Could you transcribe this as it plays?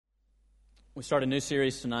We start a new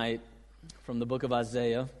series tonight from the book of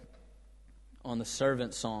Isaiah on the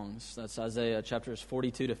servant songs. That's Isaiah chapters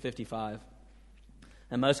 42 to 55.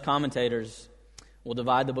 And most commentators will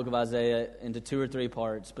divide the book of Isaiah into two or three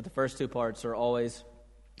parts, but the first two parts are always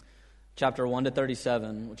chapter 1 to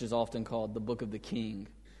 37, which is often called the book of the king,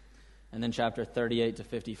 and then chapter 38 to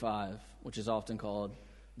 55, which is often called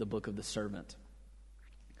the book of the servant.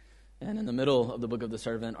 And in the middle of the book of the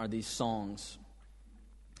servant are these songs.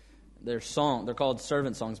 They're called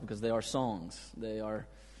servant songs because they are songs. They are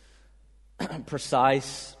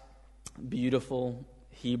precise, beautiful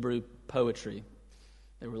Hebrew poetry.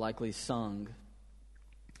 They were likely sung.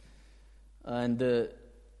 And the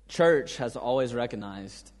church has always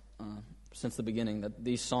recognized since the beginning that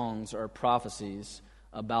these songs are prophecies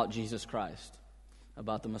about Jesus Christ,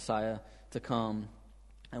 about the Messiah to come.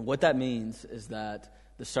 And what that means is that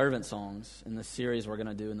the servant songs in the series we're going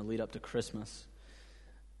to do in the lead up to Christmas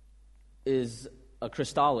is a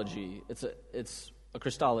Christology. It's a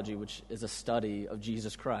Christology, which is a study of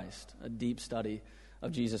Jesus Christ, a deep study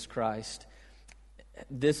of Jesus Christ.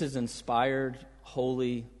 This is inspired,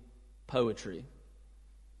 holy poetry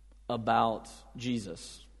about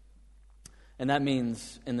Jesus. And that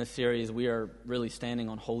means in this series we are really standing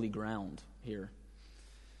on holy ground here.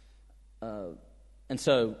 And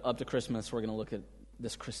so up to Christmas we're going to look at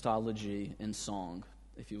this Christology in song,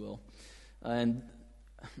 if you will. And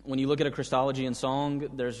when you look at a Christology in song,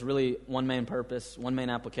 there's really one main purpose, one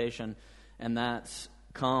main application, and that's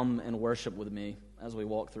come and worship with me as we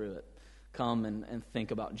walk through it. Come and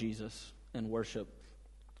think about Jesus and worship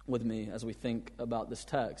with me as we think about this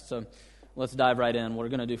text. So let's dive right in. We're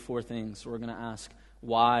going to do four things. We're going to ask,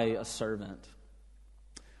 why a servant?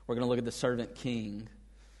 We're going to look at the servant king,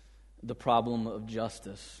 the problem of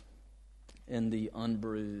justice, and the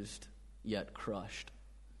unbruised yet crushed.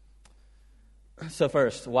 So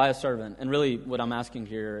first, why a servant? And really what I'm asking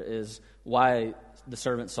here is why the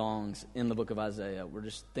servant songs in the book of Isaiah. We're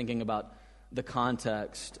just thinking about the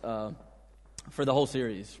context for the whole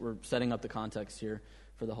series. We're setting up the context here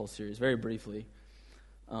for the whole series. Very briefly,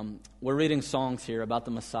 we're reading songs here about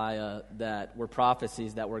the Messiah that were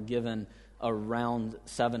prophecies that were given around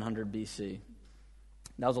 700 BC.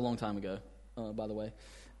 That was a long time ago, by the way.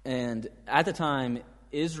 And at the time,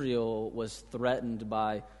 Israel was threatened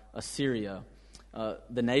by Assyria.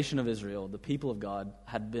 The nation of Israel, the people of God,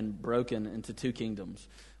 had been broken into two kingdoms.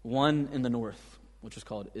 One in the north, which was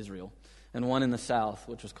called Israel, and one in the south,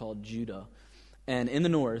 which was called Judah. And in the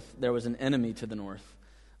north, there was an enemy to the north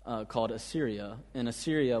called Assyria, and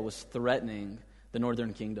Assyria was threatening the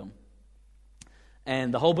northern kingdom.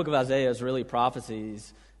 And the whole book of Isaiah is really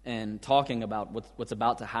prophecies and talking about what's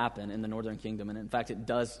about to happen in the northern kingdom. And in fact, it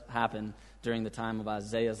does happen during the time of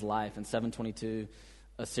Isaiah's life. In 722,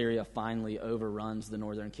 Assyria finally overruns the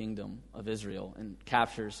northern kingdom of Israel and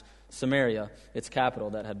captures Samaria, its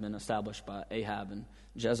capital that had been established by Ahab and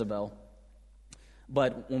Jezebel.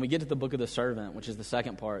 But when we get to the book of the servant, which is the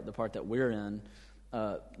second part, the part that we're in,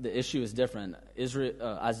 the issue is different.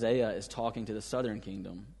 Isaiah is talking to the southern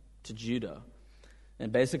kingdom, to Judah.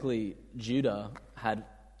 And basically, Judah had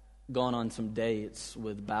gone on some dates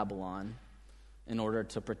with Babylon in order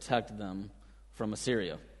to protect them from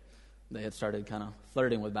Assyria. They had started kind of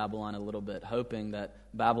flirting with Babylon a little bit, hoping that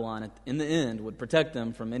Babylon, in the end, would protect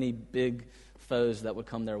them from any big foes that would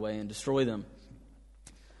come their way and destroy them.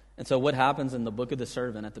 And so what happens in the book of the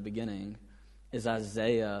servant at the beginning is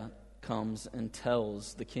Isaiah comes and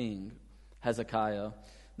tells the king, Hezekiah,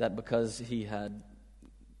 that because he had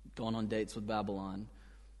gone on dates with Babylon,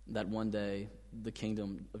 that one day the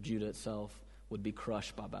kingdom of Judah itself would be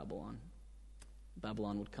crushed by Babylon.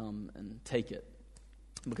 Babylon would come and take it,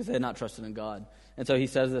 because they had not trusted in God. And so he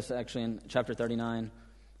says this actually in chapter 39,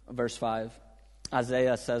 verse 5.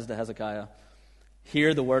 Isaiah says to Hezekiah,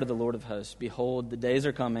 "Hear the word of the Lord of hosts. Behold, the days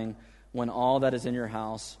are coming when all that is in your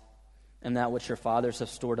house and that which your fathers have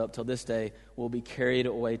stored up till this day will be carried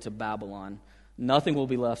away to Babylon. Nothing will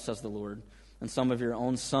be left, says the Lord. And some of your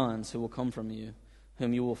own sons who will come from you,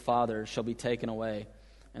 whom you will father, shall be taken away,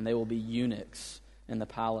 and they will be eunuchs in the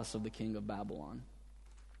palace of the king of Babylon."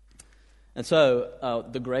 And so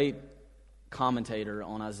the great commentator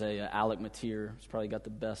on Isaiah, Alec Motyer, has probably got the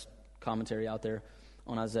best commentary out there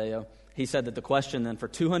on Isaiah. He said that the question then for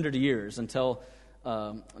 200 years until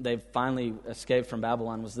they finally escaped from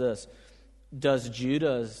Babylon was this: does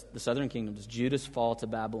Judah's, the southern kingdom, does Judah's fall to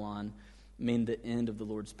Babylon mean the end of the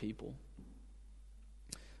Lord's people?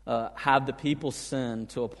 Have the people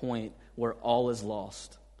sinned to a point where all is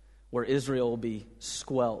lost, where Israel will be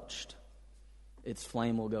squelched, its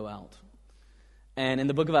flame will go out? And in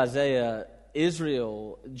the book of Isaiah,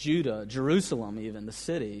 Israel, Judah, Jerusalem even, the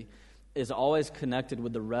city, is always connected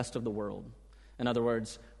with the rest of the world. In other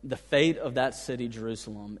words, the fate of that city,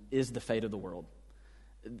 Jerusalem, is the fate of the world.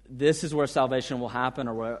 This is where salvation will happen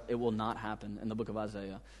or where it will not happen in the book of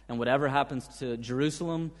Isaiah. And whatever happens to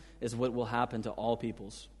Jerusalem is what will happen to all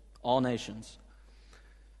peoples, all nations.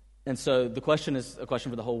 And so the question is a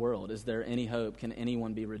question for the whole world. Is there any hope? Can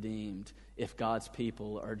anyone be redeemed if God's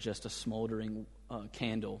people are just a smoldering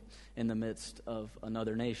candle in the midst of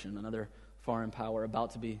another nation, another foreign power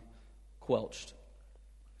about to be quenched?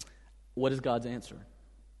 What is God's answer?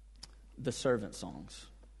 The servant songs.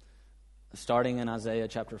 Starting in Isaiah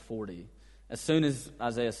chapter 40. As soon as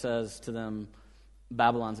Isaiah says to them,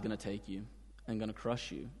 Babylon's going to take you and going to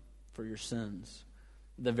crush you for your sins.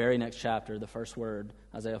 The very next chapter, the first word,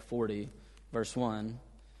 Isaiah 40, verse 1.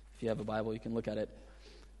 If you have a Bible, you can look at it.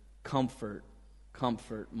 Comfort,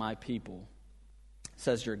 comfort my people,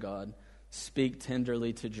 says your God. Speak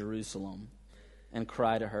tenderly to Jerusalem and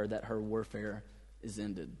cry to her that her warfare is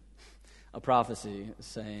ended. A prophecy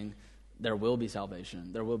saying there will be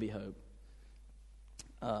salvation, there will be hope.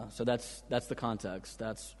 So that's the context.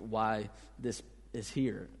 That's why this is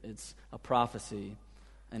here. It's a prophecy,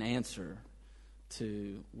 an answer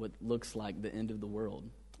to what looks like the end of the world,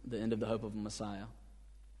 the end of the hope of a Messiah.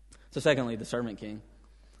 So secondly, the servant king.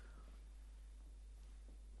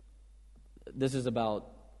 This is about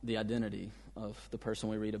the identity of the person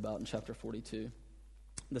we read about in chapter 42.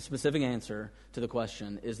 The specific answer to the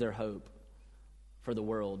question, is there hope for the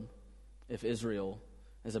world if Israel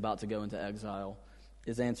is about to go into exile,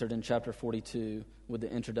 is answered in chapter 42 with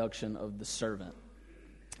the introduction of the servant.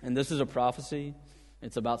 And this is a prophecy.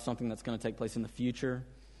 It's about something that's going to take place in the future.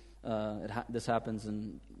 This happens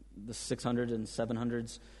in the 600s and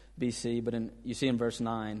 700s BC, but you see in verse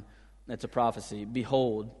 9, it's a prophecy.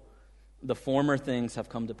 Behold, the former things have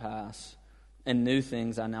come to pass, and new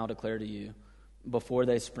things I now declare to you. Before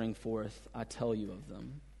they spring forth, I tell you of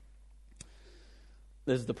them.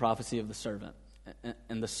 This is the prophecy of the servant,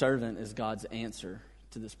 and the servant is God's answer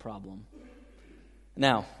to this problem.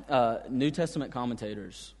 Now, New Testament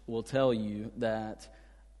commentators will tell you that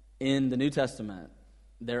in the New Testament,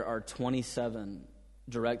 there are 27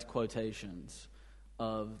 direct quotations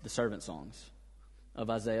of the servant songs of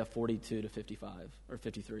Isaiah 42 to 55 or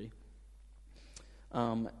 53.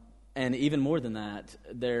 And even more than that,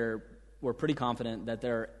 we're pretty confident that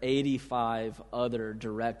there are 85 other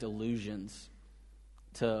direct allusions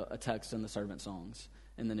to a text in the servant songs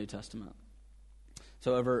in the New Testament.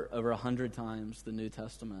 So over 100 times the New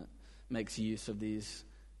Testament makes use of these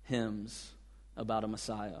hymns about a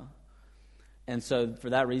Messiah. And so for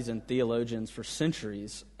that reason, theologians for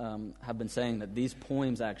centuries have been saying that these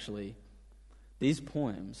poems actually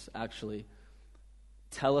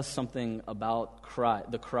tell us something about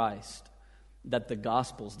the Christ that the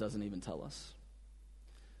Gospels doesn't even tell us.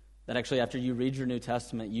 That actually after you read your New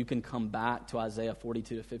Testament, you can come back to Isaiah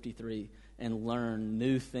 42 to 53 and learn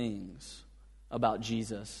new things about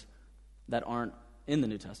Jesus that aren't in the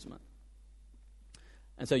New Testament.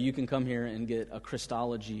 And so you can come here and get a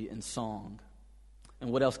Christology in song.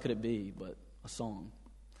 And what else could it be but a song?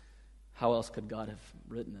 How else could God have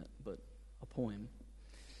written it but a poem?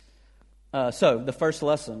 So the first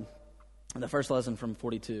lesson from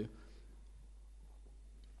 42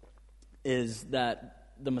 is that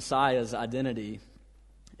the Messiah's identity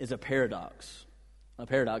is a paradox,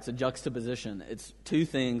 a juxtaposition. It's two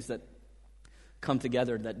things that come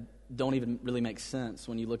together that don't even really make sense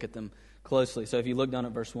when you look at them closely. So if you look down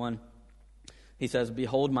at verse 1, he says,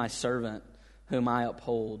 Behold my servant, whom I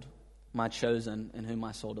uphold, my chosen, in whom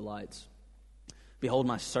my soul delights. Behold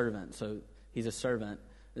my servant. So he's a servant.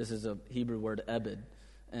 This is a Hebrew word, ebed.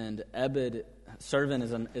 And ebed, servant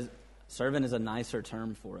is a nicer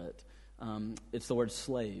term for it. It's the word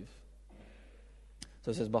slave.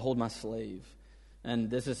 So it says, Behold my slave. And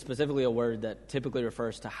this is specifically a word that typically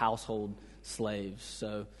refers to household slaves.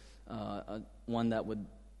 So one that would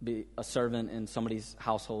be a servant in somebody's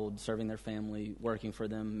household, serving their family, working for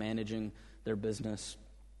them, managing their business,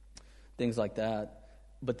 things like that.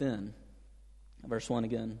 But then, verse 1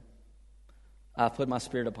 again, I've put my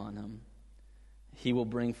spirit upon him. He will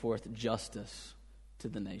bring forth justice to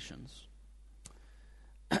the nations.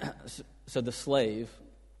 So the slave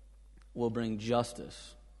will bring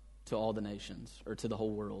justice to all the nations, or to the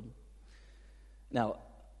whole world. Now,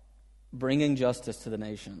 bringing justice to the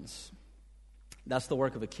nations, that's the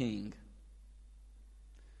work of a king.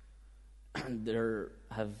 There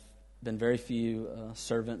have been very few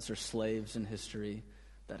servants or slaves in history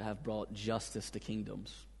that have brought justice to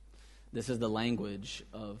kingdoms. This is the language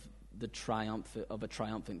of a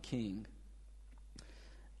triumphant king.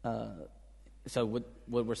 So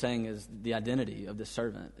what we're saying is the identity of this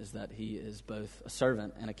servant is that he is both a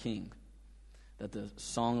servant and a king. That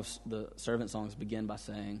the servant songs begin by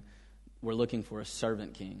saying, we're looking for a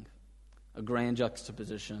servant king, a grand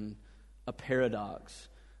juxtaposition, a paradox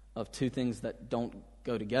of two things that don't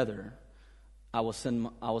go together. I will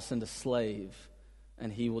send a slave,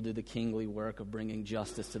 and he will do the kingly work of bringing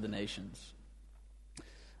justice to the nations.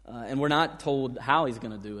 And we're not told how he's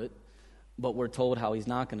going to do it, but we're told how he's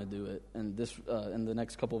not going to do it. And this in the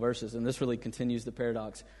next couple verses, and this really continues the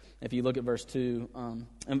paradox. If you look at verse 2,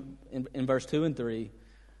 in verse 2 and 3,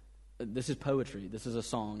 this is poetry. This is a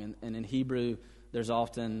song. And in Hebrew, there's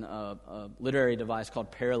often a literary device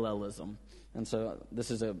called parallelism. And so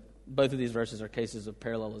both of these verses are cases of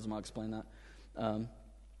parallelism. I'll explain that.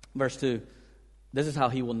 Verse 2, this is how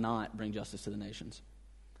he will not bring justice to the nations.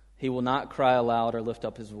 He will not cry aloud or lift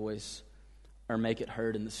up his voice or make it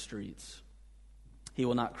heard in the streets. He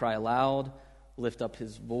will not cry aloud, lift up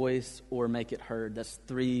his voice, or make it heard. That's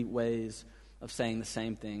three ways of saying the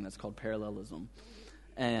same thing. That's called parallelism.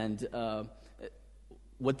 And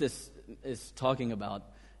what this is talking about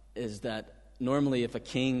is that normally if a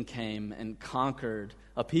king came and conquered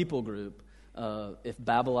a people group, if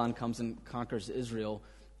Babylon comes and conquers Israel,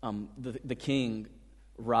 the king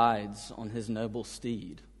rides on his noble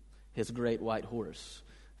steed, his great white horse,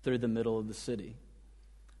 through the middle of the city.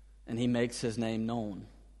 And he makes his name known.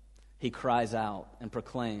 He cries out and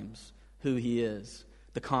proclaims who he is,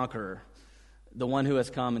 the conqueror, the one who has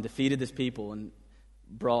come and defeated his people and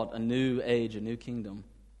brought a new age, a new kingdom.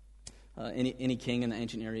 Any king in the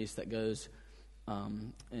ancient Near East that goes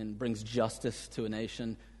and brings justice to a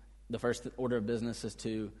nation, the first order of business is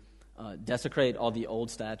to desecrate all the old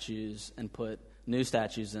statues and put new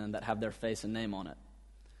statues in that have their face and name on it.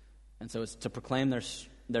 And so it's to proclaim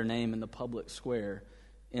their name in the public square,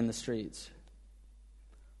 in the streets.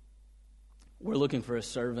 We're looking for a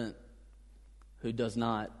servant who does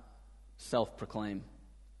not self-proclaim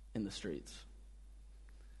in the streets,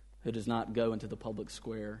 who does not go into the public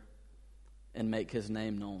square and make his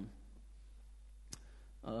name known.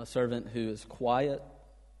 A servant who is quiet,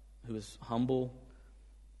 who is humble,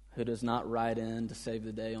 who does not ride in to save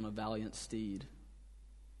the day on a valiant steed.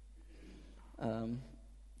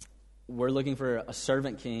 We're looking for a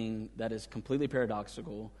servant king that is completely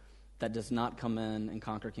paradoxical, that does not come in and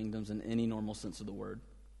conquer kingdoms in any normal sense of the word.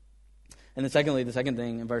 And then secondly, the second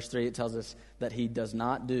thing in verse 3, it tells us that he does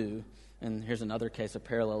not do, and here's another case of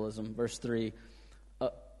parallelism. Verse 3,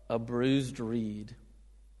 a bruised reed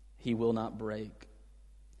he will not break,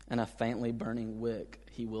 and a faintly burning wick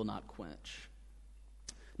he will not quench.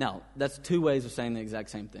 Now, that's two ways of saying the exact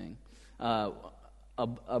same thing.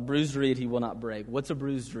 A bruised reed he will not break. What's a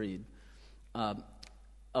bruised reed?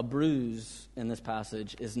 A bruise in this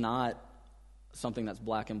passage is not something that's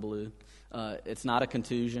black and blue. It's not a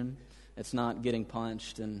contusion. It's not getting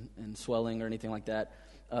punched and swelling or anything like that.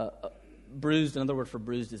 Bruised, another word for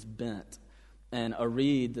bruised, is bent. And a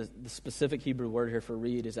reed, the specific Hebrew word here for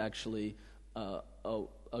reed is actually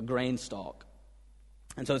a grain stalk.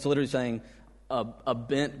 And so it's literally saying a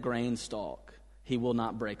bent grain stalk he will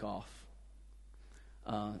not break off.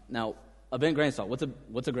 Now, a bent grain stalk,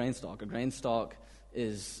 what's a grain stalk? A grain stalk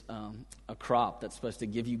is a crop that's supposed to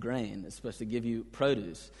give you grain. It's supposed to give you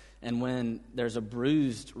produce. And when there's a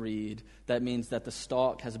bruised reed, that means that the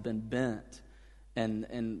stalk has been bent.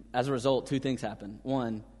 And as a result, two things happen.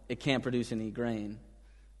 One, it can't produce any grain.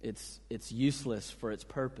 It's useless for its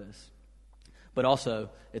purpose. But also,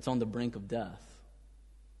 it's on the brink of death.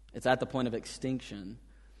 It's at the point of extinction.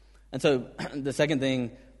 And so the second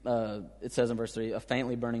thing, it says in verse 3, a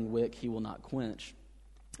faintly burning wick he will not quench.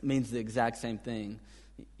 It means the exact same thing.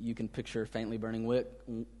 You can picture faintly burning wick.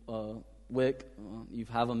 You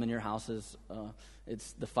have them in your houses.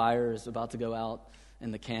 It's the fire is about to go out,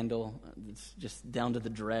 and the candle, it's just down to the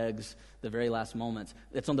dregs, the very last moments.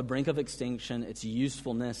 It's on the brink of extinction. Its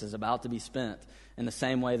usefulness is about to be spent. In the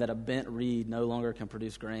same way that a bent reed no longer can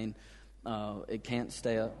produce grain, it can't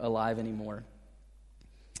stay alive anymore.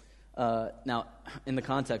 Now, in the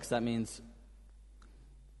context, that means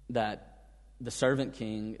that the servant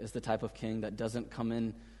king is the type of king that doesn't come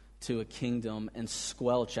in to a kingdom and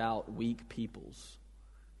squelch out weak peoples.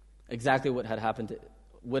 Exactly what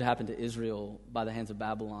would happen to Israel by the hands of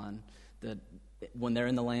Babylon, that when they're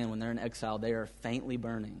in the land, when they're in exile, they are faintly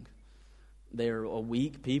burning. They are a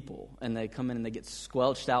weak people, and they come in and they get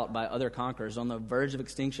squelched out by other conquerors on the verge of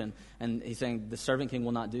extinction. And he's saying the servant king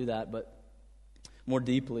will not do that, but more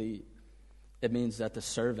deeply, it means that the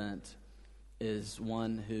servant is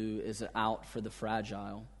one who is out for the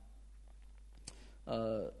fragile.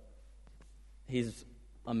 He's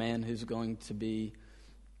a man who's going to be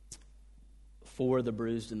for the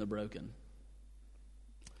bruised and the broken,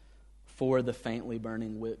 for the faintly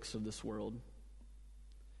burning wicks of this world,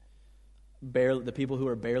 the people who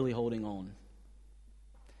are barely holding on.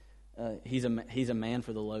 He's a man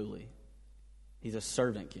for the lowly. He's a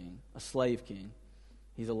servant king, a slave king.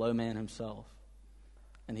 He's a low man himself.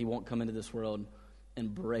 And he won't come into this world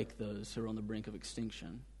and break those who are on the brink of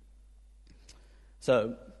extinction.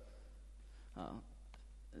 So,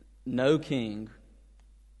 no king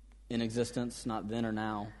in existence, not then or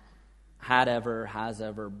now, has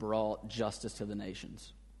ever brought justice to the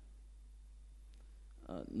nations.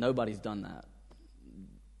 Nobody's done that.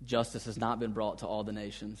 Justice has not been brought to all the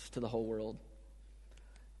nations, to the whole world.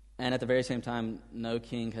 And at the very same time, no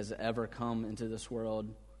king has ever come into this world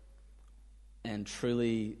and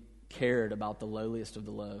truly cared about the lowliest of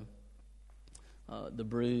the low. The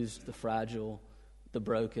bruised, the fragile, the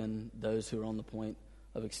broken, those who are on the point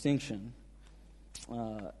of extinction.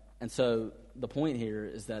 And so the point here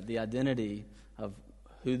is that the identity of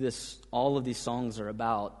who all of these songs are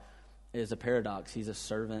about is a paradox. He's a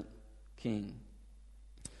servant king.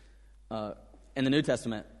 In the New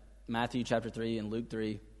Testament, Matthew chapter 3 and Luke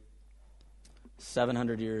 3,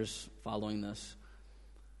 700 years following this,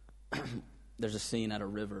 there's a scene at a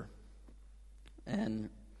river.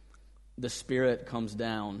 And the Spirit comes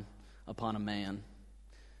down upon a man.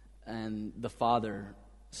 And the Father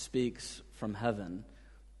speaks from heaven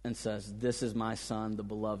and says, "This is my Son, the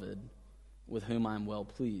beloved, with whom I am well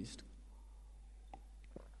pleased."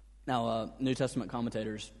 Now, New Testament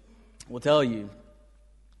commentators will tell you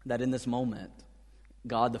that in this moment,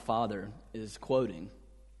 God the Father is quoting.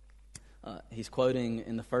 He's quoting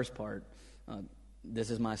in the first part, "This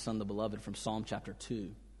is my Son, the beloved," from Psalm chapter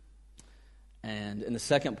 2. And in the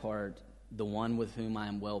second part, "the one with whom I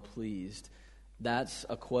am well pleased," that's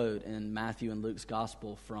a quote in Matthew and Luke's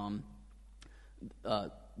gospel from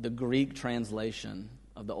the Greek translation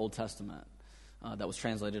of the Old Testament that was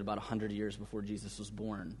translated about 100 years before Jesus was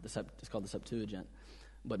born. It's called the Septuagint.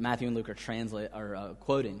 But Matthew and Luke are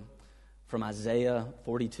quoting from Isaiah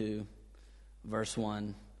 42, verse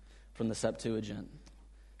 1, from the Septuagint,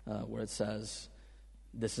 where it says,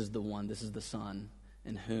 "This is the one, this is the Son,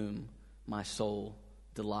 in whom my soul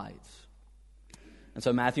delights." And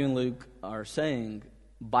so Matthew and Luke are saying,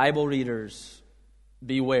 Bible readers,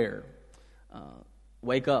 beware.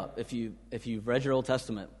 Wake up. If you've read your Old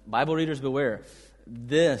Testament, Bible readers, beware.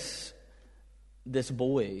 This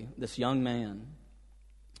boy, this young man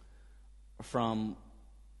from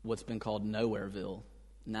what's been called Nowhereville,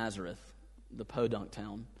 Nazareth, the podunk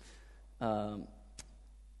town,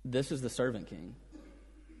 this is the servant king.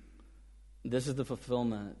 This is the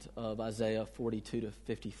fulfillment of Isaiah 42 to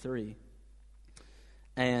 53.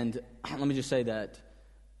 And let me just say that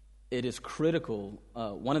it is critical.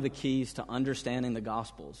 One of the keys to understanding the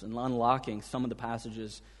Gospels and unlocking some of the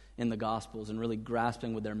passages in the Gospels and really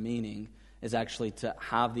grasping with their meaning is actually to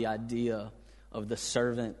have the idea of the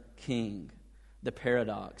servant king, the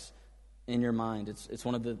paradox, in your mind. It's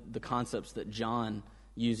one of the concepts that John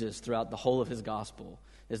uses throughout the whole of his Gospel,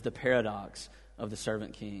 is the paradox of the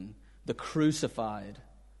servant king, the crucified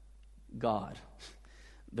God,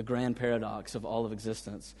 the grand paradox of all of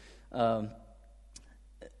existence.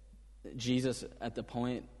 Jesus, at the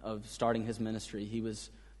point of starting his ministry, he was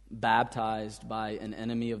baptized by an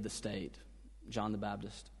enemy of the state, John the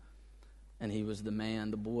Baptist. And he was the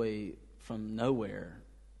boy from nowhere,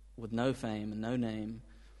 with no fame and no name.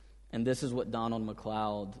 And this is what Donald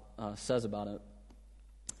MacLeod says about it.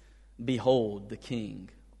 "Behold the king.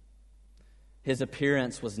 His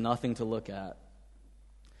appearance was nothing to look at.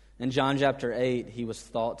 In John chapter 8, he was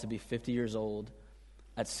thought to be 50 years old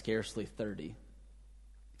at scarcely 30.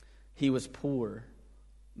 He was poor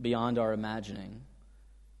beyond our imagining,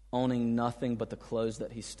 owning nothing but the clothes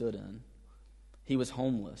that he stood in. He was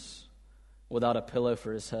homeless, without a pillow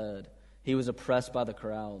for his head. He was oppressed by the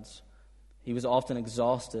crowds. He was often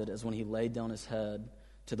exhausted as when he laid down his head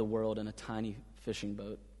to the world in a tiny fishing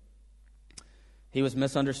boat. He was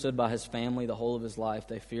misunderstood by his family the whole of his life.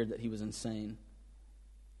 They feared that he was insane.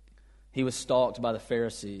 He was stalked by the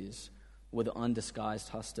Pharisees with undisguised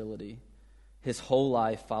hostility. His whole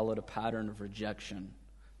life followed a pattern of rejection.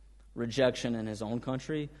 Rejection in his own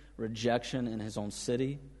country, rejection in his own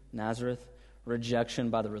city, Nazareth,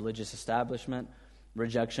 rejection by the religious establishment,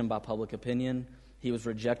 rejection by public opinion. He was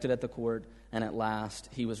rejected at the court, and at last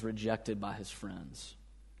he was rejected by his friends.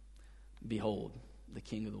 Behold, the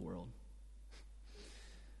king of the world."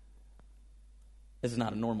 This is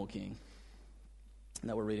not a normal king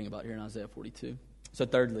that we're reading about here in Isaiah 42. So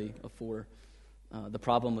thirdly, of four, the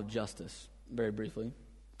problem of justice, very briefly.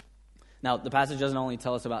 Now, the passage doesn't only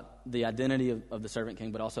tell us about the identity of the servant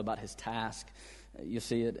king, but also about his task. You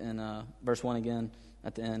see it in verse 1 again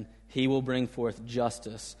at the end. He will bring forth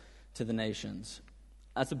justice to the nations.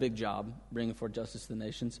 That's a big job, bringing forth justice to the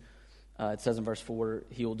nations. It says in verse 4,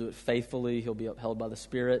 he will do it faithfully. He'll be upheld by the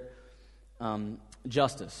Spirit.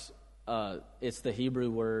 Justice. It's the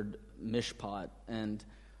Hebrew word mishpat. And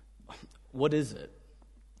what is it?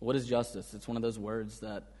 What is justice? It's one of those words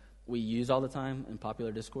that we use all the time in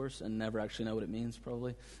popular discourse and never actually know what it means,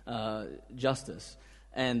 probably. Justice.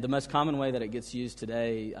 And the most common way that it gets used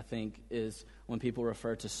today, I think, is when people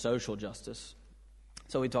refer to social justice.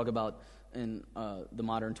 So we talk about, in the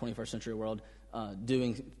modern 21st century world,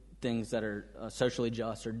 doing things that are socially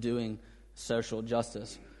just or doing social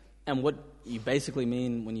justice. And what you basically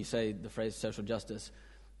mean when you say the phrase social justice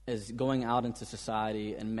is going out into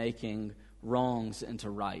society and making wrongs into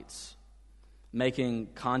rights, making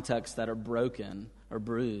contexts that are broken or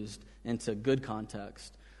bruised into good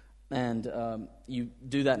context. And you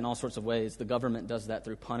do that in all sorts of ways. The government does that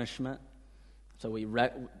through punishment. So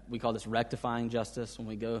we call this rectifying justice, when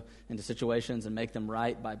we go into situations and make them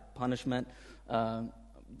right by punishment.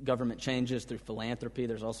 Government changes through philanthropy.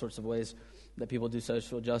 There's all sorts of ways that people do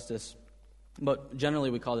social justice. But generally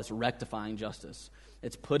we call this rectifying justice.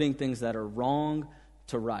 It's putting things that are wrong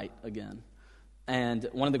to right again. And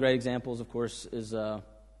one of the great examples, of course, is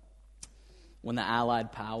when the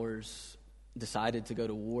Allied powers decided to go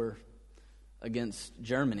to war against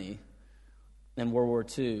Germany in World War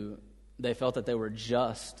II. They felt that they were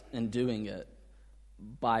just in doing it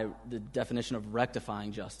by the definition of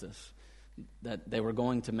rectifying justice, that they were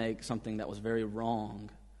going to make something that was very wrong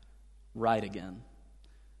right again.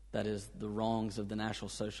 That is, the wrongs of the National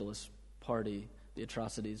Socialist Party, the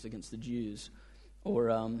atrocities against the Jews. Or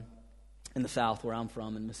in the South, where I'm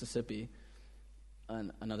from, in Mississippi,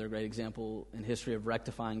 another great example in history of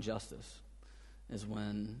rectifying justice is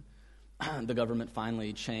when the government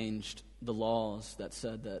finally changed the laws that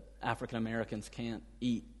said that African Americans can't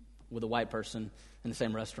eat with a white person in the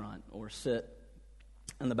same restaurant or sit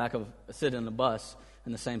in a bus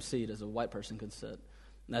in the same seat as a white person could sit.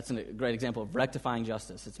 And that's a great example of rectifying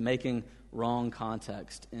justice. It's making wrong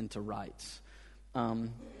context into rights.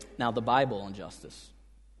 Now, the Bible and justice.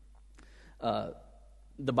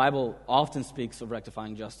 The Bible often speaks of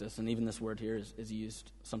rectifying justice, and even this word here is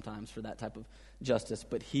used sometimes for that type of justice.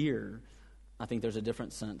 But here, I think there's a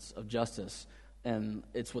different sense of justice, and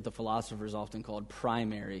it's what the philosophers often called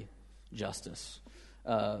primary justice.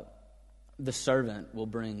 The servant will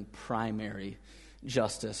bring primary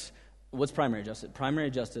justice. What's primary justice?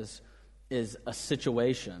 Primary justice is a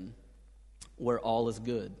situation where all is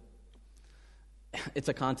good. It's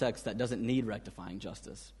a context that doesn't need rectifying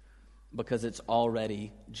justice, because it's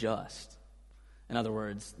already just. In other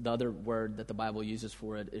words, the other word that the Bible uses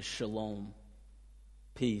for it is shalom,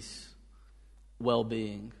 peace,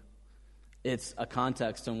 well-being. It's a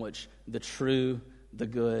context in which the true, the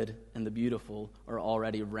good, and the beautiful are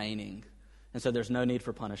already reigning. And so there's no need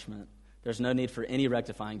for punishment. There's no need for any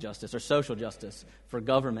rectifying justice or social justice for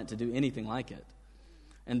government to do anything like it.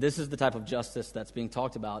 And this is the type of justice that's being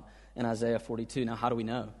talked about in Isaiah 42. Now, how do we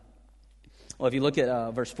know? Well, if you look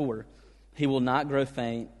at verse 4, he will not grow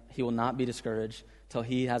faint, he will not be discouraged till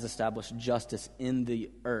he has established justice in the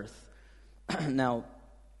earth. Now,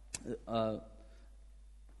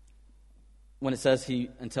 when it says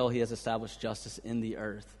until he has established justice in the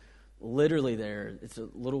earth, literally there, it's a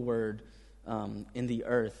little word, in the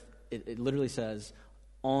earth. It literally says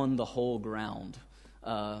on the whole ground.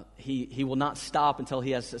 He will not stop until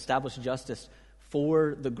he has established justice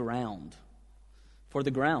for the ground. For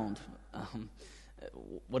the ground.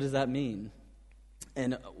 What does that mean?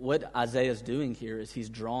 And what Isaiah is doing here is he's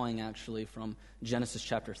drawing actually from Genesis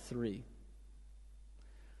chapter 3.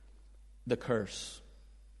 The curse.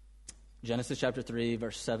 Genesis chapter 3,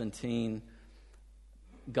 verse 17.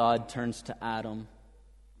 God turns to Adam,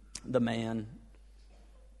 the man,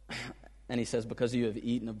 and he says, because you have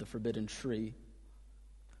eaten of the forbidden tree,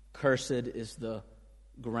 cursed is the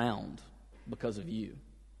ground because of you.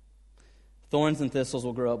 Thorns and thistles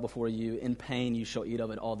will grow up before you. In pain you shall eat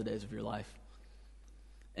of it all the days of your life.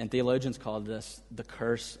 And theologians call this the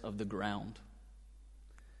curse of the ground.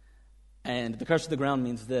 And the curse of the ground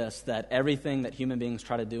means this, that everything that human beings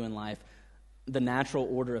try to do in life, the natural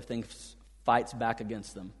order of things fights back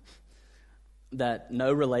against them. That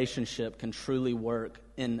no relationship can truly work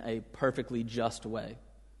in a perfectly just way.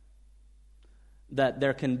 That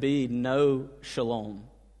there can be no shalom,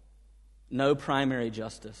 no primary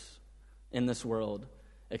justice in this world,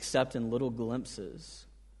 except in little glimpses.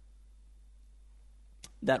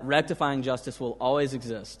 That rectifying justice will always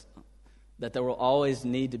exist, that there will always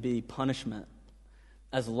need to be punishment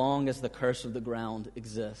as long as the curse of the ground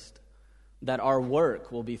exists, that our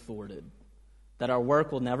work will be thwarted, that our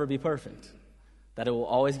work will never be perfect, that it will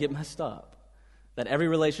always get messed up, that every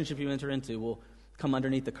relationship you enter into will come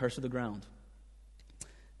underneath the curse of the ground.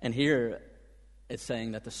 And here it's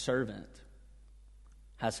saying that the servant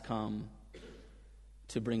has come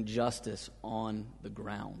to bring justice on the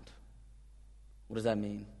ground. What does that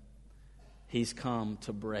mean? He's come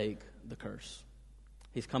to break the curse.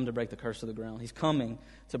 He's come to break the curse of the ground. He's coming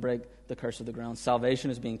to break the curse of the ground.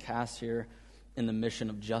 Salvation is being cast here in the mission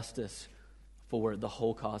of justice for the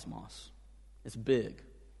whole cosmos. It's big.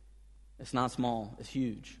 It's not small. It's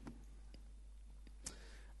huge.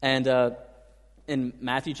 And in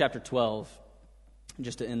Matthew chapter 12,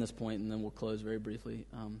 just to end this point, and then we'll close very briefly.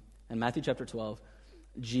 In Matthew chapter 12,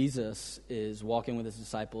 Jesus is walking with his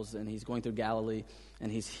disciples, and he's going through Galilee,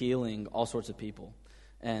 and he's healing all sorts of people.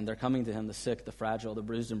 And they're coming to him, the sick, the fragile, the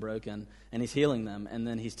bruised and broken, and he's healing them. And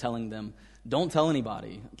then he's telling them, don't tell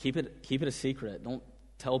anybody. Keep it a secret. Don't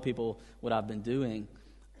tell people what I've been doing.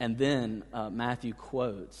 And then Matthew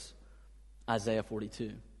quotes Isaiah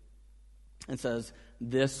 42 and says,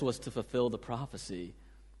 this was to fulfill the prophecy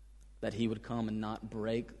that he would come and not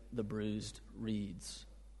break the bruised reeds,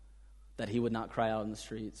 that he would not cry out in the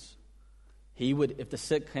streets. He would, if the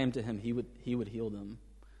sick came to him, he would heal them.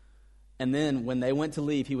 And then when they went to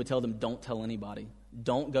leave, he would tell them, don't tell anybody.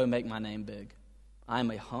 Don't go make my name big.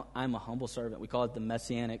 I'm a humble servant. We call it the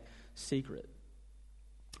messianic secret.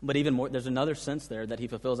 But even more, there's another sense there that he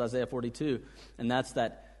fulfills Isaiah 42, and that's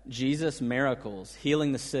that Jesus' miracles,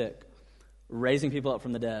 healing the sick, raising people up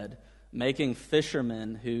from the dead, making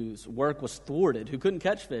fishermen whose work was thwarted, who couldn't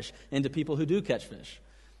catch fish, into people who do catch fish,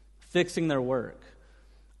 fixing their work.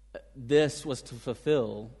 This was to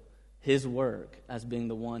fulfill his work as being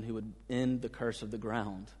the one who would end the curse of the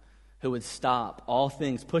ground, who would stop all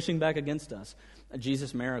things pushing back against us.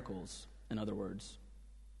 Jesus' miracles, in other words,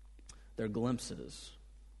 they're glimpses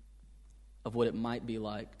of what it might be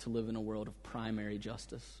like to live in a world of primary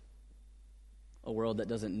justice, a world that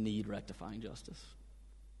doesn't need rectifying justice,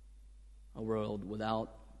 a world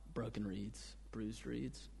without broken reeds, bruised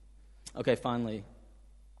reeds. Okay, finally,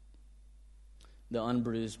 the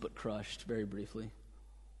unbruised but crushed, very briefly.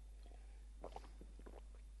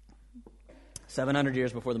 700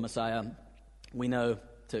 years before the Messiah, we know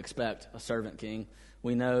to expect a servant king.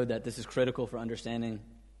 We know that this is critical for understanding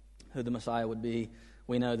who the Messiah would be.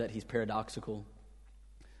 We know that he's paradoxical.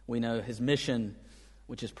 We know his mission,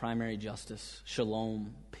 which is primary justice,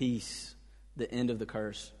 shalom, peace, the end of the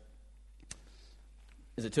curse.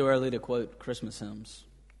 Is it too early to quote Christmas hymns?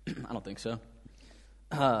 I don't think so.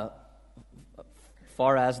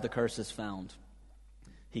 Far as the curse is found,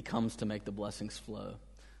 he comes to make the blessings flow.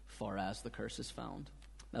 Far as the curse is found.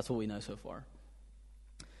 That's what we know so far.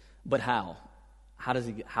 But how? How is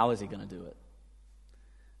he going to do it?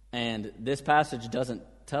 And this passage doesn't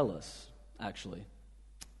tell us, actually.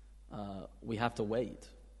 We have to wait,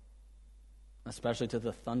 especially to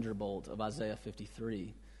the thunderbolt of Isaiah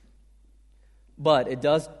 53. But it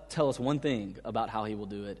does tell us one thing about how he will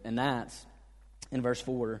do it, and that's, in verse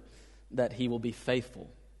 4, that he will be faithful,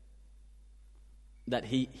 that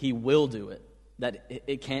he will do it, that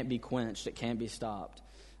it can't be quenched, it can't be stopped.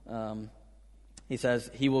 He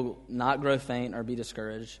says, he will not grow faint or be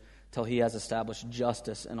discouraged till he has established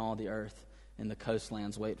justice in all the earth, and the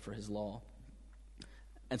coastlands wait for his law.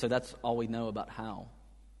 And so that's all we know about how.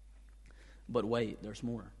 But wait, there's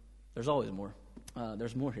more. There's always more.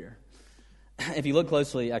 There's more here. If you look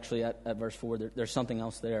closely, actually, at verse 4, there's something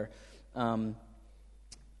else there. When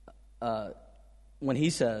he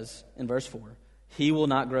says, in verse 4, he will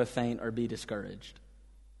not grow faint or be discouraged.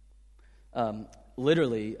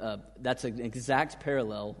 Literally, that's an exact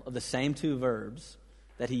parallel of the same two verbs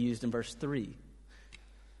that he used in verse 3.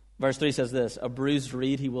 Verse 3 says this, a bruised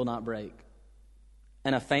reed he will not break,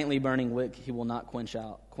 and a faintly burning wick he will not quench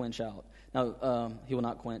out. Now, he will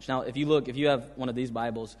not quench. Now, if you have one of these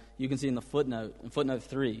Bibles, you can see in footnote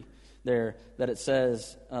 3 there, that it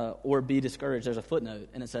says, or be discouraged. There's a footnote,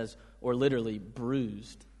 and it says, or literally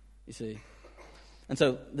bruised, you see. And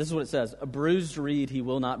so this is what it says, a bruised reed he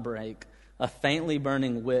will not break, a faintly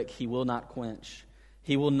burning wick he will not quench.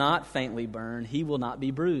 He will not faintly burn, he will not be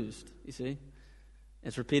bruised, you see.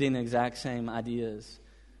 It's repeating the exact same ideas.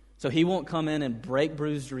 So he won't come in and break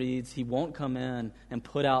bruised reeds. He won't come in and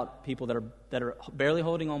put out people that are barely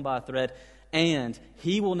holding on by a thread. And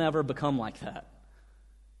he will never become like that.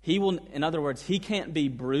 In other words, he can't be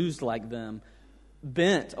bruised like them,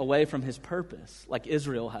 bent away from his purpose like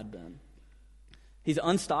Israel had been. He's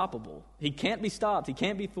unstoppable. He can't be stopped. He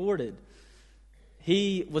can't be thwarted.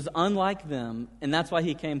 He was unlike them, and that's why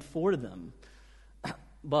he came for them.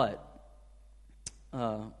 But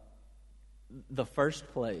the first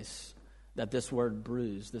place that this word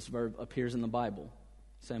bruise, this verb, appears in the Bible,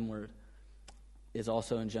 same word, is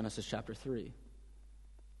also in Genesis chapter 3.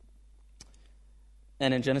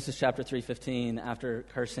 And in Genesis chapter 3:15, after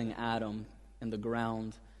cursing Adam and the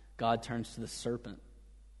ground, God turns to the serpent,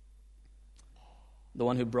 the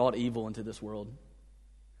one who brought evil into this world.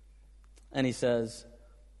 And he says,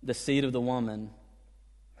 the seed of the woman,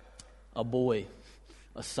 a boy,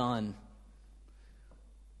 a son,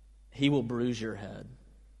 he will bruise your head,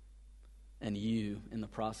 and you, in the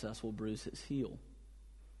process, will bruise his heel.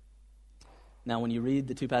 Now, when you read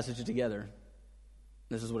the two passages together,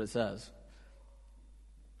 this is what it says.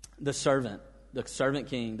 The servant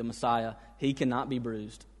king, the Messiah, he cannot be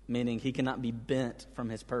bruised, meaning he cannot be bent from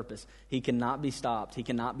his purpose. He cannot be stopped. He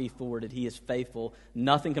cannot be thwarted. He is faithful.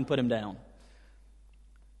 Nothing can put him down.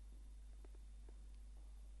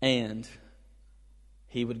 And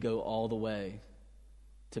he would go all the way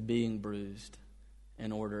to being bruised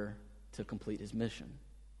in order to complete his mission.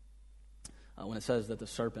 When it says that the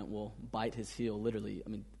serpent will bite his heel, literally, I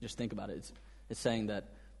mean, just think about it. It's saying that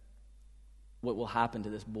what will happen to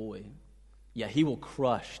this boy, yeah, he will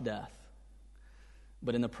crush death.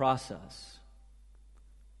 But in the process,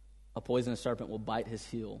 a poisonous serpent will bite his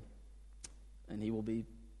heel, and he will be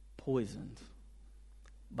poisoned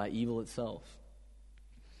by evil itself.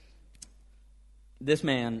 This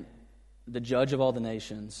man, the judge of all the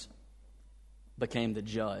nations, became the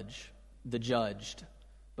judged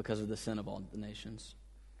because of the sin of all the nations.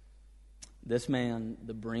 This man,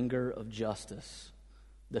 the bringer of justice,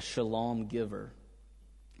 the shalom giver,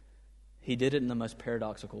 he did it in the most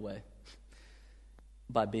paradoxical way,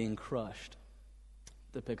 by being crushed.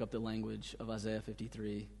 To pick up the language of Isaiah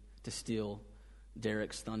 53, to steal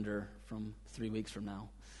Derek's thunder from 3 weeks from now.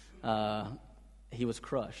 He was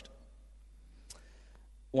crushed.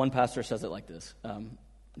 One pastor says it like this,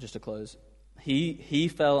 just to close. He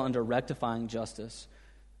fell under rectifying justice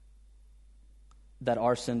that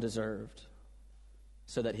our sin deserved,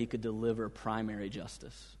 so that he could deliver primary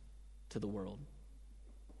justice to the world.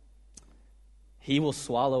 He will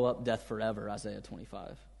swallow up death forever, Isaiah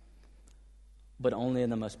 25, but only in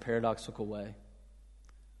the most paradoxical way,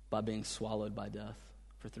 by being swallowed by death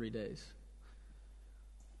for 3 days.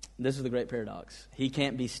 This is the great paradox. He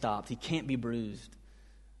can't be stopped. He can't be bruised.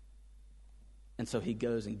 And so he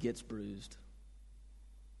goes and gets bruised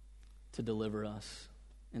to deliver us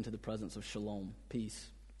into the presence of shalom, peace,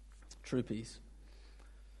 true peace.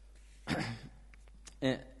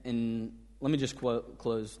 And let me just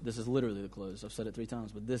close. This is literally the close. I've said it 3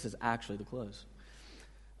 times, but this is actually the close.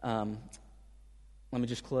 Let me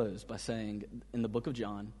just close by saying, in the book of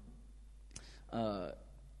John,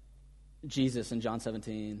 Jesus in John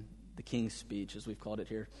 17, the King's Speech, as we've called it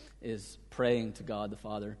here, is praying to God the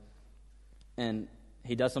Father. And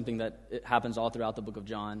he does something that it happens all throughout the book of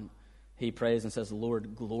John. He prays and says,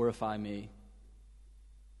 Lord, glorify me.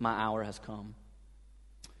 My hour has come.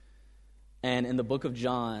 And in the book of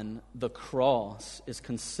John, the cross is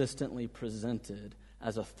consistently presented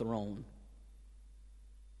as a throne.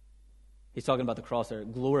 He's talking about the cross there.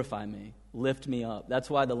 Glorify me. Lift me up. That's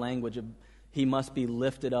why the language of he must be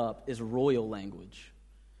lifted up is royal language.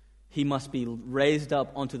 He must be raised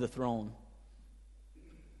up onto the throne.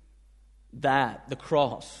 That, the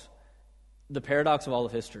cross, the paradox of all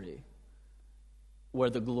of history, where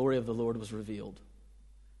the glory of the Lord was revealed.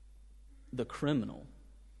 The criminal,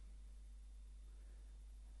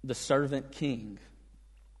 the servant king.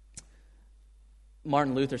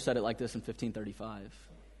 Martin Luther said it like this in 1535.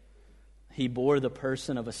 He bore the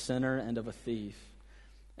person of a sinner and of a thief,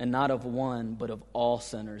 and not of one, but of all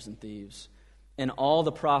sinners and thieves. And all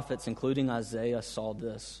the prophets, including Isaiah, saw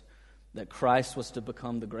this, that Christ was to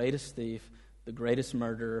become the greatest thief, the greatest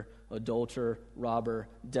murderer, adulterer, robber,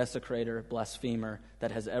 desecrator, blasphemer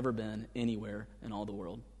that has ever been anywhere in all the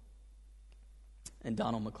world. And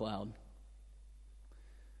Donald MacLeod,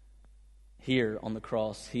 here on the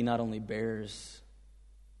cross, he not only bears,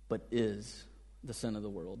 but is the sin of the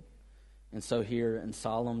world. And so here in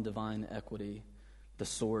solemn divine equity, the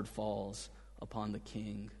sword falls upon the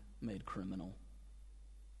king made criminal.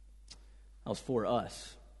 That was for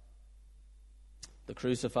us. The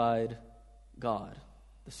crucified God,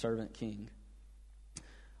 the servant king.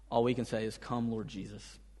 All we can say is, come, Lord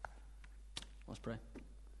Jesus. Let's pray.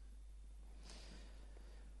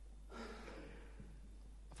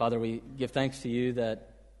 Father, we give thanks to you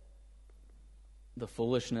that the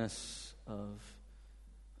foolishness of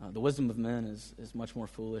the wisdom of men is much more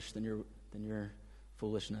foolish than your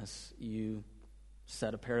foolishness. You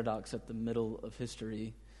set a paradox at the middle of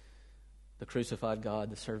history. The crucified God,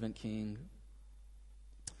 the servant king.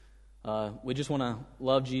 We just want to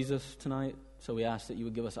love Jesus tonight, so we ask that you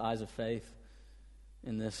would give us eyes of faith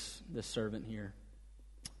in this servant here.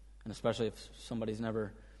 And especially if somebody's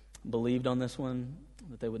never believed on this one,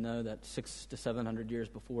 that they would know that 600 to 700 years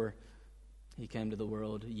before he came to the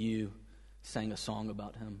world, you sang a song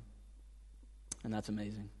about him. And that's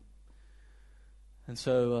amazing. And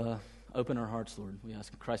so open our hearts, Lord. We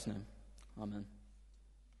ask in Christ's name. Amen.